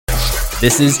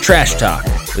This is Trash Talk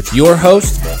with your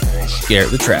host,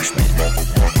 Garrett the Trash Man.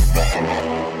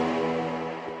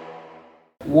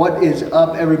 What is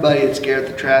up, everybody? It's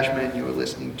Garrett the Trash Man. You are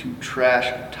listening to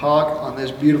Trash Talk on this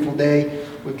beautiful day.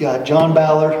 We've got John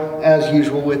Ballard, as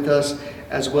usual, with us,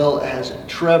 as well as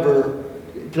Trevor.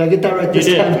 Did I get that right this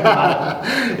time?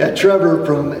 Yeah, Trevor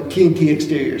from TNT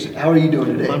Exteriors. How are you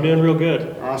doing today? I'm doing real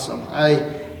good. Awesome. I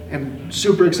am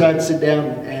super excited to sit down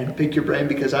and pick your brain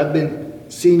because I've been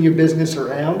seeing your business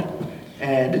around,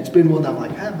 and it's been one that I'm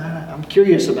like, man, I'm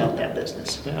curious about that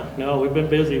business. Yeah, no, we've been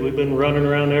busy. We've been running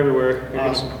around everywhere.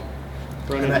 Awesome.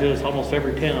 Running into almost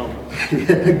every town.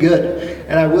 Good.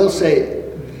 And I will say,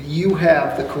 you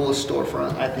have the coolest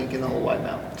storefront, I think, in the whole White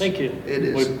Mountains. Thank you. It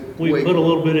is. We put a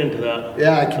little bit into that.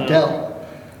 Yeah, I can tell.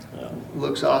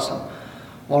 Looks awesome.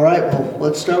 All right, well,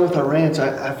 let's start with our rants.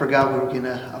 I forgot I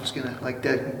was gonna like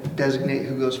designate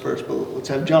who goes first, but let's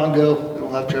have John go, then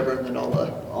we'll have Trevor, and then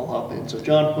I'll hop in. So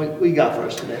John, what you got for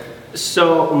us today?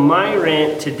 So my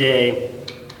rant today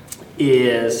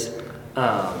is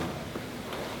how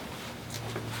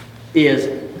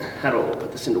do I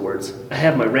put this into words? I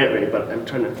have my rant ready, but I'm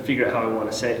trying to figure out how I want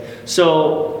to say it.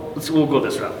 So we'll go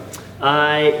this route.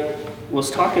 I was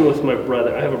talking with my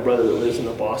brother. I have a brother that lives in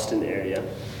the Boston area.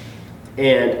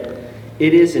 And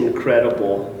it is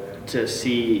incredible to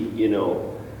see,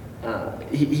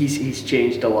 he's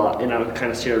changed a lot. And I'll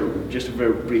kind of share just a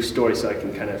very brief story so I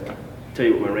can kind of tell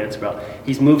you what my rant's about.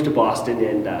 He's moved to Boston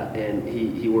and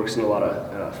he works in a lot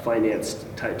of finance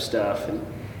type stuff. And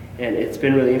it's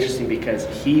been really interesting because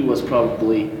he was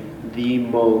probably the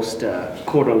most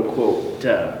quote unquote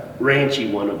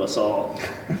ranchy one of us all.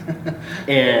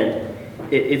 And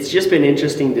it's just been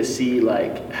interesting to see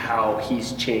like how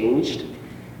he's changed,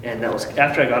 and that was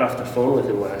after I got off the phone with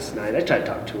him last night. I try to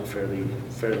talk to him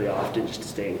fairly often just to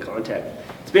stay in contact.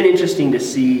 It's been interesting to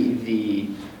see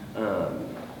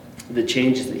the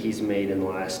changes that he's made in the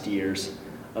last years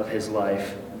of his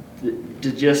life,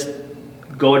 to just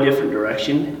go a different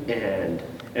direction and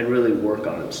really work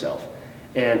on himself.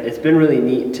 And it's been really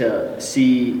neat to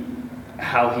see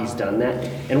how he's done that.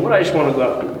 And what I just want to go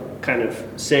out and kind of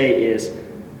say is,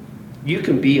 you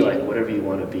can be like whatever you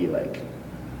want to be. Like,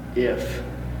 if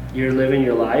you're living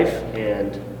your life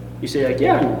and you say like,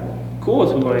 yeah, I'm cool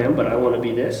with who I am, but I want to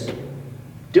be this,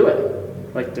 do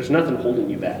it. Like, there's nothing holding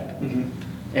you back.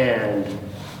 Mm-hmm. And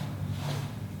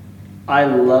I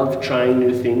love trying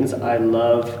new things. I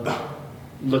love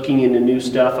looking into new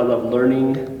stuff. I love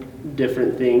learning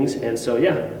different things. And so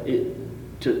yeah,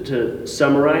 to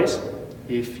summarize,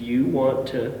 if you want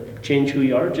to change who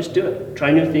you are, just do it.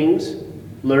 Try new things,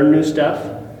 learn new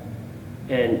stuff,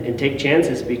 and take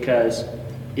chances, because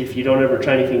if you don't ever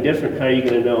try anything different, how are you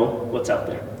going to know what's out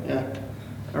there? Yeah.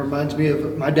 It reminds me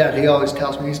of my dad. He always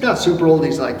tells me, he's not super old,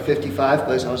 he's like 55,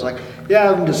 but I was like, yeah, I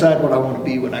haven't decided what I want to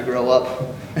be when I grow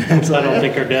up. It's like, I don't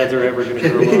think our dads are ever going to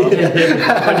grow up.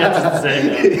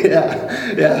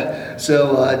 Yeah.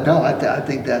 So, no, I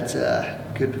think that's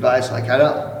good advice. Like,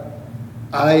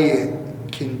 I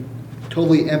can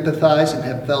totally empathize and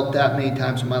have felt that many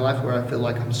times in my life where I feel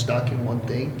like I'm stuck in one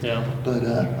thing. Yeah. But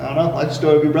I don't know, like the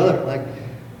story of your brother. Like,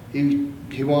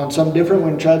 he wanted something different,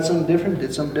 when he tried something different,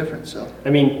 did something different. So I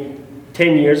mean,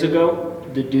 10 years ago,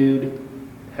 the dude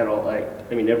had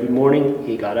every morning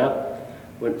he got up,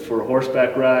 went for a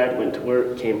horseback ride, went to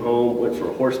work, came home, went for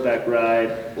a horseback ride.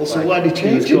 Well, so why did he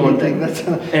change anything?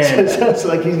 That's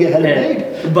like he's getting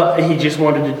paid. But he just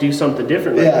wanted to do something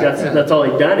different. Like, that's all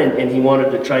he'd done, and he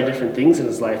wanted to try different things in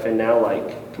his life, and now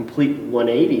like complete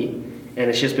 180. And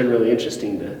it's just been really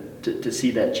interesting to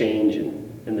see that change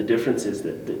and the differences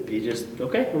that he just,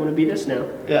 okay, I want to be this now.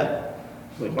 Yeah.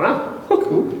 Like, wow,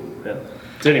 cool. Yeah.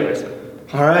 So anyways.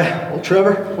 All right. Well,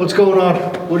 Trevor, what's going on?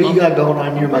 What do you got going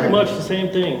on in your mind? Pretty much the same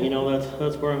thing.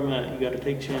 That's where I'm at. You got to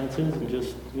take chances and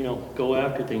just, go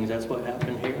after things. That's what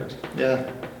happened here.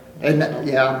 Yeah. And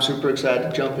I'm super excited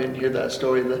to jump in and hear that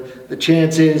story, the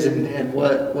chances and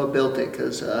what built it,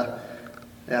 because,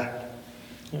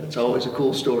 it's always a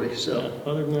cool story. So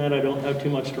other than that, I don't have too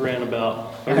much to rant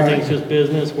about. Everything's just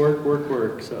business,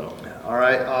 work. So. All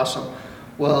right. Awesome.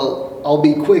 Well, I'll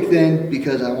be quick then,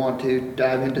 because I want to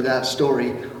dive into that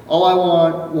story. All I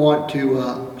want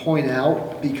to point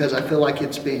out, because I feel like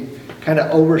it's been kind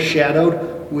of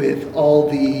overshadowed with all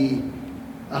the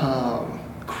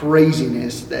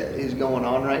craziness that is going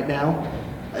on right now,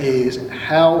 is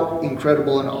how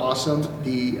incredible and awesome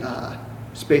the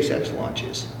SpaceX launch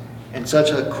is. And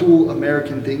such a cool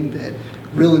American thing that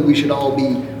really we should all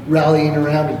be rallying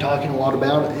around and talking a lot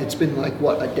about. It's been like,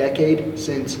 what, a decade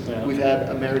since we've had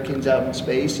Americans out in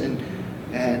space, and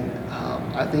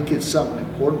I think it's something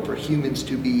important for humans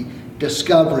to be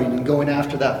discovering and going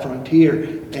after that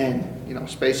frontier. And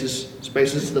space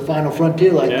is the final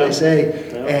frontier, like they say.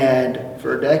 Yeah. And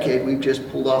for a decade, we've just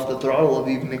pulled off the throttle of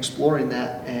even exploring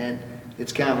that. And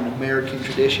it's kind of an American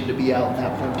tradition to be out in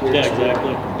that frontier. Yeah,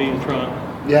 exactly. Be in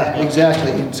front. Yeah,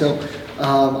 exactly. And so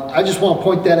I just want to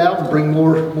point that out and bring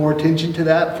more attention to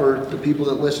that for the people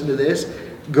that listen to this.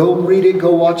 Go read it.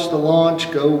 Go watch the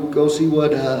launch. Go see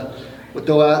what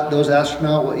those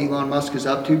astronauts, what Elon Musk is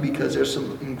up to, because there's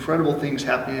some incredible things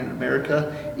happening in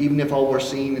America, even if all we're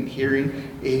seeing and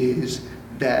hearing is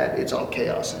that it's all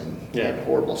chaos and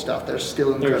horrible stuff. There's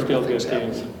still incredible things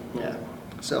happening. Yeah.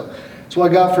 So that's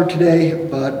what I got for today.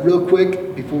 But real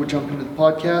quick, before we jump into the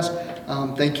podcast,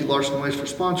 thank you, Larson Waste, for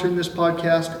sponsoring this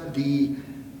podcast.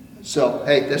 So,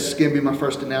 hey, this is going to be my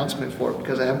first announcement for it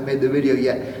because I haven't made the video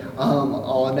yet.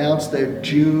 I'll announce their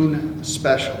June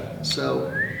special.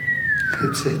 So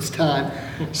it's time.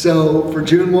 So for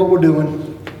June, what we're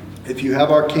doing, if you have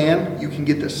our can, you can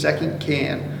get the second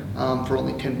can for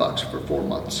only $10 for 4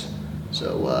 months.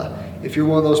 So if you're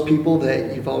one of those people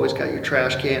that you've always got your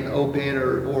trash can open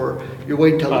or you're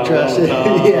waiting till the trash,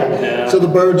 yeah. So the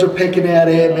birds are picking at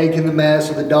it, making the mess,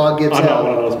 so the dog gets out. I'm not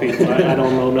one of those people. I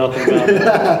don't know nothing about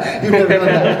it. You've never done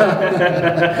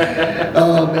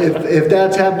that. If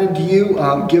that's happening to you,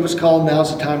 give us a call.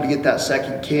 Now's the time to get that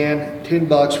second can. $10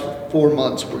 for 4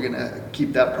 months. We're gonna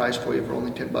keep that price for you for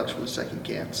only $10 for the second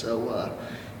can. So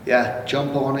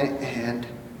jump on it, and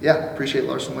appreciate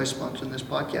Larson Waste sponsoring this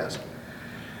podcast.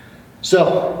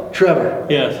 So, Trevor.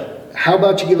 Yes. How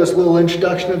about you give us a little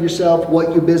introduction of yourself,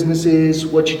 what your business is,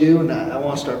 what you do, and I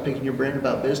want to start picking your brain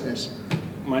about business.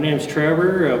 My name's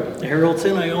Trevor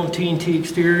Haraldson. I own T&T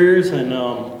Exteriors, and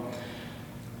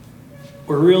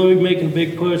we're really making a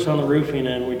big push on the roofing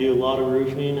end. We do a lot of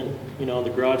roofing, and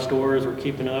the garage doors, we're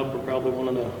keeping up. We're probably one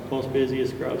of the most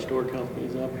busiest garage door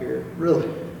companies up here. Really?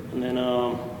 And then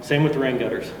same with the rain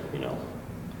gutters.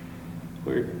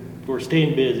 We're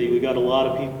staying busy. We got a lot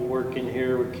of people working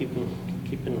here. We're keeping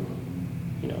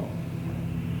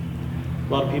a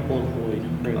lot of people employed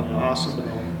right now. Awesome.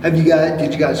 So,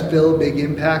 Did you guys feel a big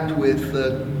impact with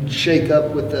the shake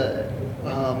up with the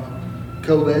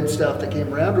COVID stuff that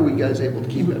came around, or were you guys able to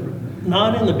keep it?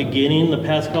 Not in the beginning. The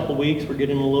past couple weeks, we're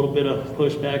getting a little bit of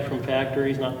pushback from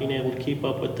factories not being able to keep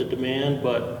up with the demand,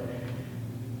 but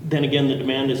then again, the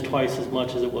demand is twice as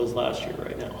much as it was last year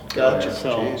right now. Gotcha.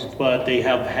 So, but they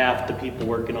have half the people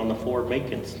working on the floor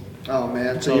making. Oh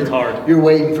man, So it's hard. You're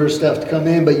waiting for stuff to come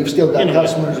in, but you've still got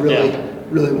customers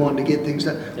really wanting to get things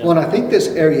done. Yeah. Well, and I think this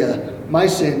area, my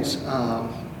sense,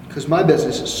 because my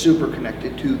business is super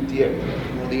connected to the area.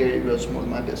 The more the area grows, the more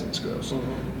my business grows.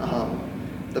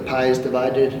 Mm-hmm. The pie is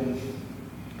divided, and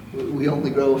we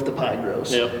only grow if the pie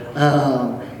grows. Yep.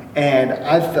 And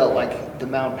I've felt like the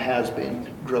mountain has been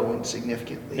growing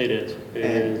significantly. It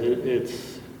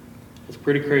is. It's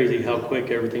pretty crazy how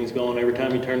quick everything's going. Every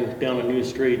time you turn down a new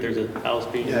street, there's a house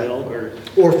being built, or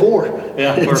 4. or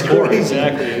It's 4, crazy.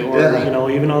 exactly. Or Yeah.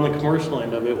 even on the commercial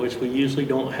end of it, which we usually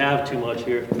don't have too much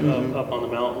here up on the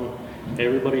mountain.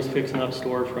 Everybody's fixing up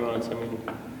storefronts. I mean,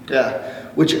 yeah,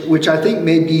 which I think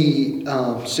may be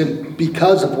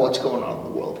because of what's going on in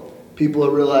the world. People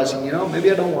are realizing, maybe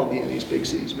I don't want to be in these big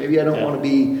cities. Maybe I don't want to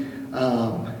be,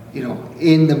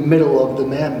 in the middle of the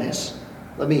madness.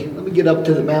 Let me get up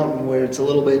to the mountain where it's got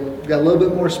a little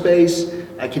bit more space.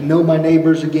 I can know my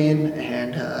neighbors again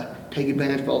and take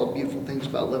advantage of all the beautiful things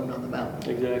about living on the mountain.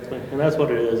 exactly. And that's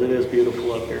what it is. It is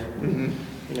beautiful up here.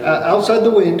 Mm-hmm. Outside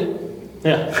the wind.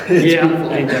 Yeah. It's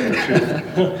Ain't that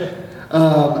the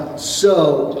truth?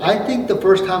 So I think the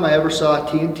first time I ever saw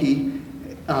TNT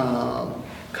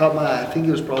caught my eye. I think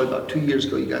it was probably about 2 years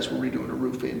ago. You guys were redoing a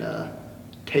roof in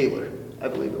Taylor, I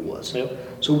believe it was. Yep.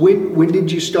 So when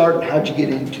did you start, and how'd you get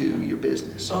into your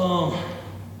business?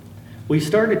 We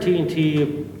started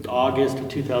T&T August of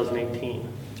 2018.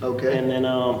 Okay. And then,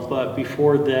 but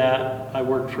before that, I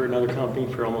worked for another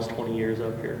company for almost 20 years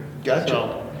up here. Gotcha.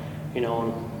 So,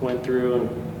 and went through and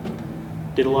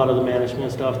did a lot of the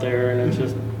management stuff there, and it's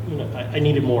just, I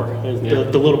needed more.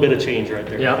 The little bit of change right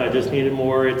there. Yeah. I just needed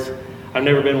more. I've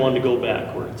never been one to go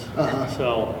backwards. Uh-huh.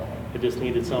 So I just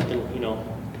needed something, to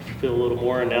feel a little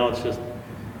more, and now it's just,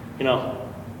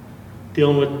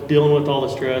 dealing with all the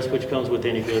stress which comes with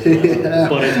any business. Yeah.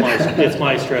 But it's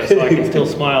my stress, so I can still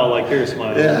smile like you're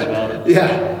smiling about it.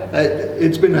 Yeah.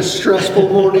 It's been a stressful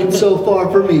morning so far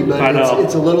for me, but I know.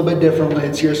 it's a little bit different when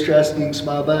it's your stress and you can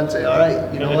smile about it and say, all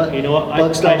right, you know what?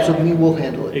 Buck stops with me, we'll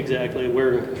handle it. Exactly,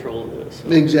 we're in control of this. So,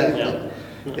 Exactly.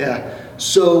 Yeah.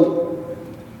 So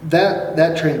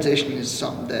that transition is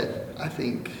something that I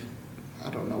think, I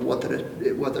don't know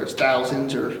whether it's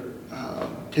thousands or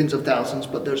tens of thousands,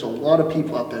 but there's a lot of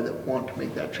people out there that want to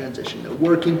make that transition. They're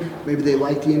working, maybe they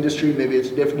like the industry, maybe it's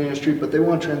a different industry, but they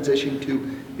want to transition to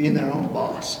being their own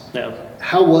boss. Yeah.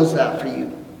 How was that for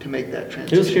you to make that It was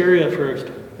transition? scary at first.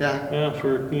 Yeah. Yeah,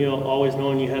 for, always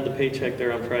knowing you had the paycheck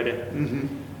there on Friday.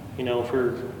 Mm-hmm.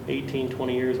 For 18,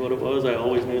 20 years what it was, I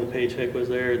always knew the paycheck was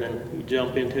there. Then you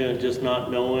jump into it just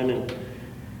not knowing, and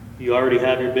you already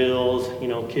have your bills,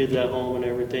 kids at home and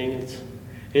everything.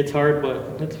 It's hard,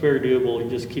 but it's very doable. You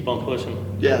just keep on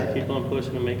pushing. Yeah. Keep on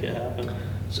pushing and make it happen.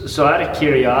 So out of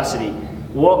curiosity,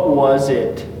 what was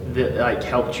it that like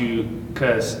helped you?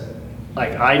 Because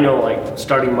like I know, like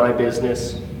starting my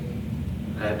business,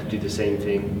 I had to do the same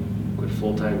thing, quit a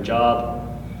full-time job,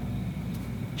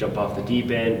 jump off the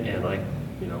deep end, and I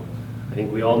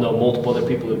think we all know multiple other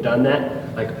people who've done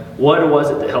that. Like, what was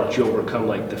it that helped you overcome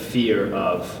like the fear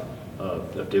of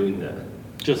doing that?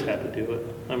 Just had to do it.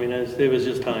 I mean, it was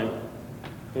just time.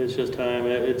 It was just time.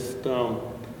 You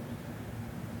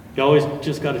always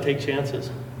just got to take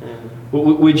chances. And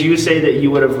Would you say that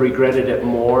you would have regretted it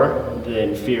more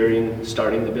than fearing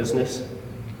starting the business?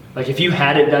 Like if you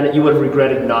hadn't done it, you would have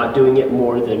regretted not doing it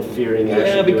more than fearing yeah,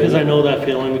 actually because doing I know that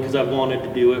feeling, because I've wanted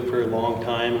to do it for a long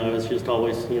time, and I was just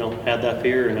always, had that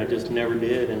fear, and I just never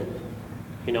did. And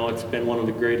it's been one of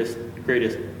the greatest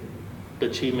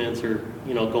achievements or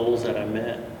goals that I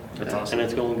met. That's awesome. And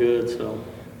it's going good. So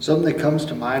Something that comes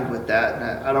to mind with that,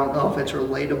 and I don't know if it's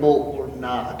relatable or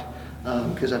not,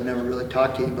 because I've never really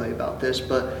talked to anybody about this,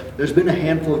 but there's been a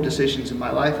handful of decisions in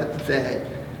my life that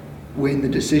when the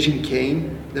decision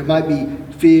came, there might be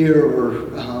fear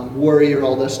or worry or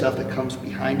all this stuff that comes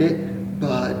behind it,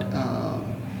 but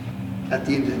at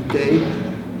the end of the day,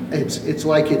 it's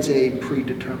like it's a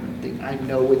predetermined thing. I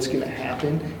know it's going to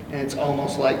happen, and it's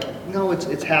almost like, no,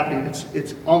 it's happening.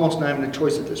 It's almost not even a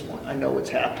choice at this point. I know it's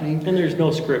happening. and there's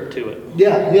no script to it.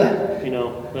 Yeah.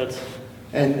 That's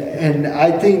And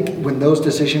I think when those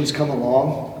decisions come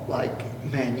along, like,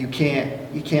 man, you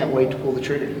can't wait to pull the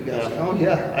trigger. You guys, oh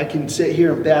yeah, I can sit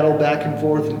here and battle back and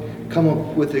forth and come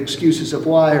up with excuses of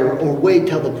why, or wait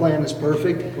till the plan is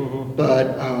perfect. Mm-hmm.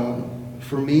 But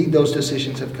for me, those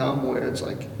decisions have come where it's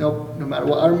like, nope, no matter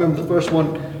what. I remember the first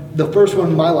one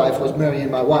in my life was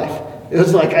marrying my wife. It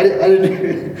was like I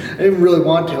didn't really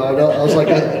want to. I was like,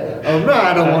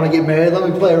 I don't want to get married. Let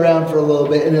me play around for a little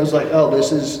bit. And it was like, oh,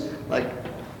 this is like,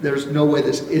 there's no way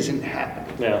this isn't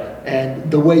happening. yeah.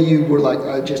 And the way you were like,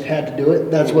 I just had to do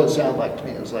it, that's what it sounded like to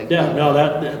me. It was like, Yeah, no,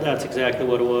 that's exactly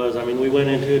what it was. I mean, we went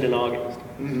into it in August,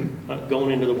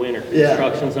 going into the winter. Yeah,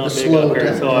 Construction's not the big slow up here,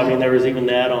 down, so I yeah. mean, there was even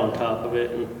that on top of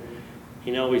it. And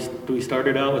we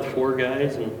started out with 4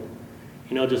 guys, and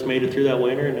just made it through that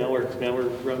winter, and now we're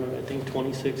running, I think,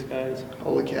 26 guys.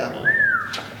 holy cow.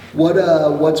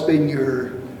 What's been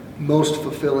your most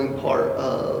fulfilling part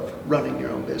of running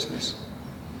your own business?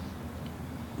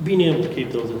 Being able to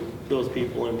keep those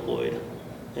people employed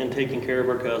and taking care of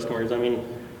our customers. I mean,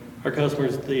 our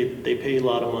customers, they pay a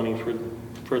lot of money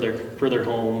for their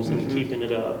homes and keeping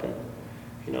it up, and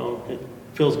it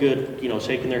feels good,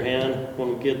 shaking their hand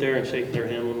when we get there and shaking their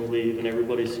hand when we leave, and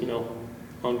everybody's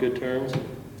on good terms.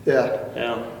 Yeah,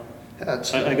 Yeah,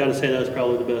 that's I got to say that's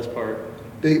probably the best part.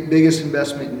 biggest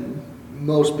investment in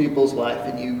most people's life,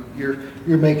 and you're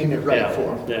making it right Yeah,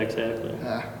 for them. yeah, exactly.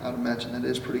 Yeah, I'd imagine that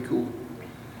is pretty cool.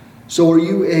 So are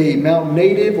you a mountain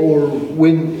native, or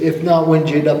if not, when did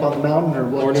you end up on the mountain, or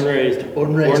what? Born and raised. Born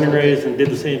and raised. Born and raised, and did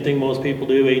the same thing most people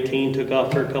do. 18, took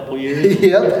off for a couple years.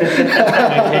 Yep. I came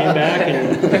back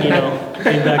and,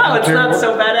 came back. Oh, it's not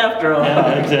so bad after all.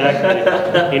 Yeah,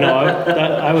 exactly.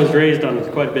 I was raised on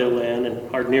quite a bit of land,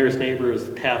 and our nearest neighbor is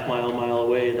mile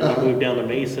away. Then I moved down to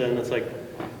Mesa, and it's like,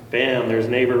 bam, there's a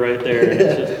neighbor right there. And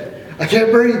it's just, I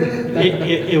can't breathe.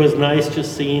 it was nice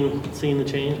just seeing the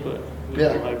change, but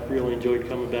Yeah. I've really enjoyed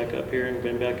coming back up here and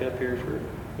been back up here for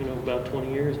about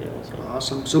 20 years now. So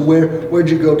Awesome. So where'd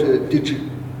you go to? Did you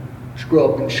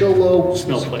grow up in Show Low?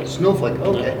 Snowflake. Snowflake.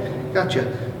 Okay, gotcha.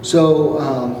 So,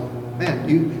 man,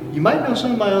 you might know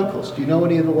some of my uncles. Do you know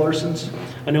any of the Larsons?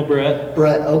 I know Brett.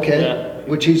 Brett. Okay. Yeah.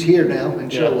 Which he's here now in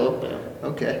Show Low. Yeah.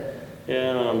 Okay.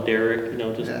 Yeah, Derek.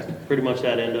 Just Yeah. pretty much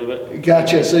that end of it.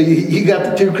 Gotcha. So you got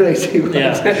the 2 crazy ones.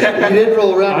 Yeah. You didn't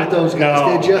roll around with those guys,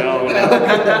 No, did you? no.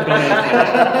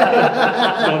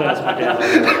 Don't ask my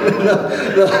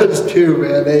dad. Those 2,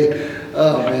 man.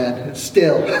 Oh man,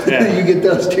 still, Yeah. you get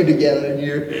those 2 together, and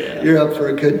you're up for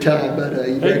a good time. But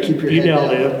you better keep your You head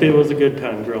nailed down. it. It was a good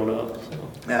time growing up. So.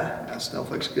 Yeah,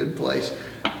 Snowflake's a good place.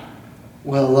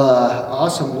 Well,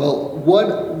 awesome. Well,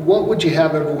 what would you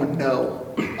have everyone know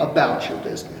about your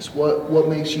business? What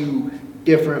makes you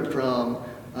different from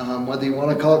Whether you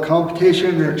want to call it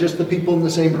competition or just the people in the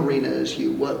same arena as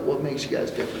you, what makes you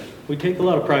guys different? We take a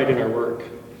lot of pride in our work,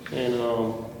 and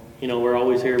you know, we're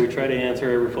always here. We try to answer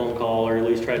every phone call, or at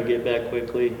least try to get back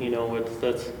quickly. You know,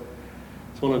 it's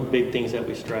one of the big things that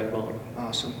we strive on.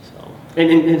 Awesome. So,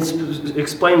 And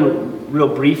explain real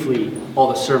briefly all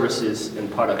the services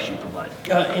and products you provide.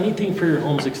 anything for your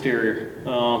home's exterior,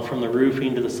 from the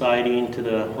roofing to the siding to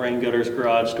the rain gutters,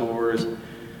 garage doors,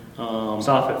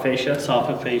 Soffit fascia?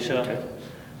 soffit fascia. Okay.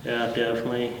 Yeah,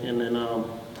 definitely. And then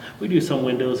we do some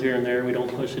windows here and there. We don't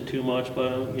push it too much,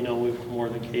 but you know, we're more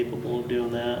than capable of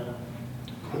doing that.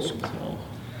 Awesome. So,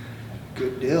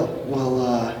 Good deal.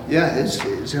 Well, yeah,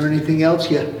 is there anything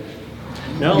else you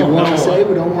want to say?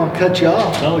 We don't want to cut you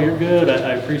off. No, you're good.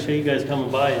 I appreciate you guys coming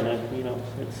by, and you know,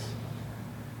 it's.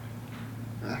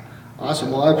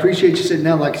 Awesome. Well, I appreciate you sitting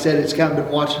down. Like I said, it's kind of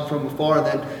been watching from afar. And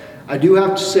then I do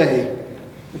have to say,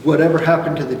 whatever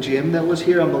happened to the gym that was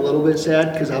here, I'm a little bit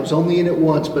sad because I was only in it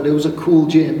once, but it was a cool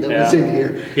gym that was in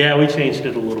here. Yeah, we changed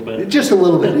it a little bit. Just a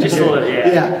little bit. Just a little,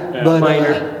 yeah. Yeah, but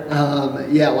Minor.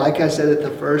 yeah, like I said at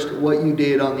the first, what you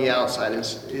did on the outside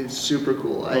is super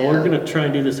cool. Well, we're gonna try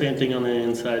and do the same thing on the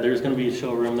inside. There's gonna be a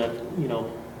showroom that, you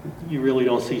know, you really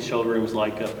don't see showrooms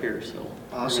like up here, so.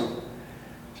 Awesome.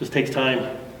 Just takes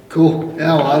time. Cool.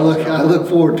 Yeah, well, I look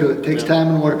forward to it. Takes time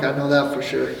and work. I know that for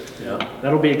sure. Yeah,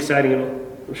 that'll be exciting.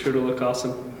 I'm sure it'll look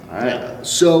awesome. All right. Yeah.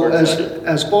 So We're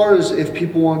as far as if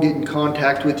people want to get in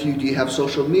contact with you, do you have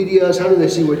social medias? How do they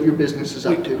see what your business is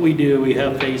up to? We do. We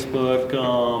have Facebook,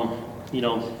 you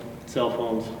know, cell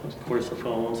phones, of course, the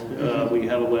phones. We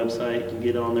have a website. You can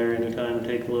get on there anytime,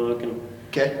 take a look, and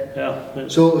Okay. yeah.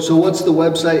 it's, So what's the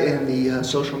website and the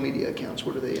social media accounts?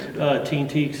 What are they under?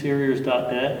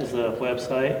 TNTexteriors.net is the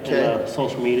website. Okay. And,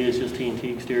 social media is just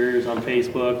TNT Exteriors on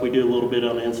Facebook. We do a little bit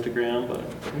on Instagram, but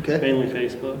Okay. mainly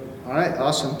Facebook. All right.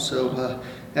 Awesome. So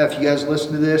yeah, if you guys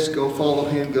listen to this, go follow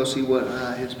him. Go see what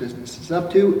his business is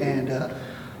up to, and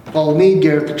follow me,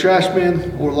 Garrett the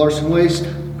Trashman, or Larson Waste,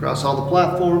 across all the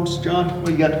platforms. John, what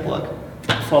do you got to plug?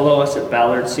 Follow us at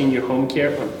Ballard Senior Home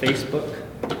Care on Facebook.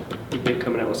 We've been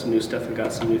coming out with some new stuff and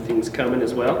got some new things coming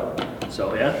as well.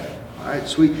 So yeah. All right,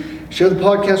 sweet. Share the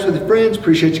podcast with your friends.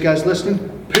 Appreciate you guys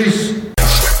listening. Peace.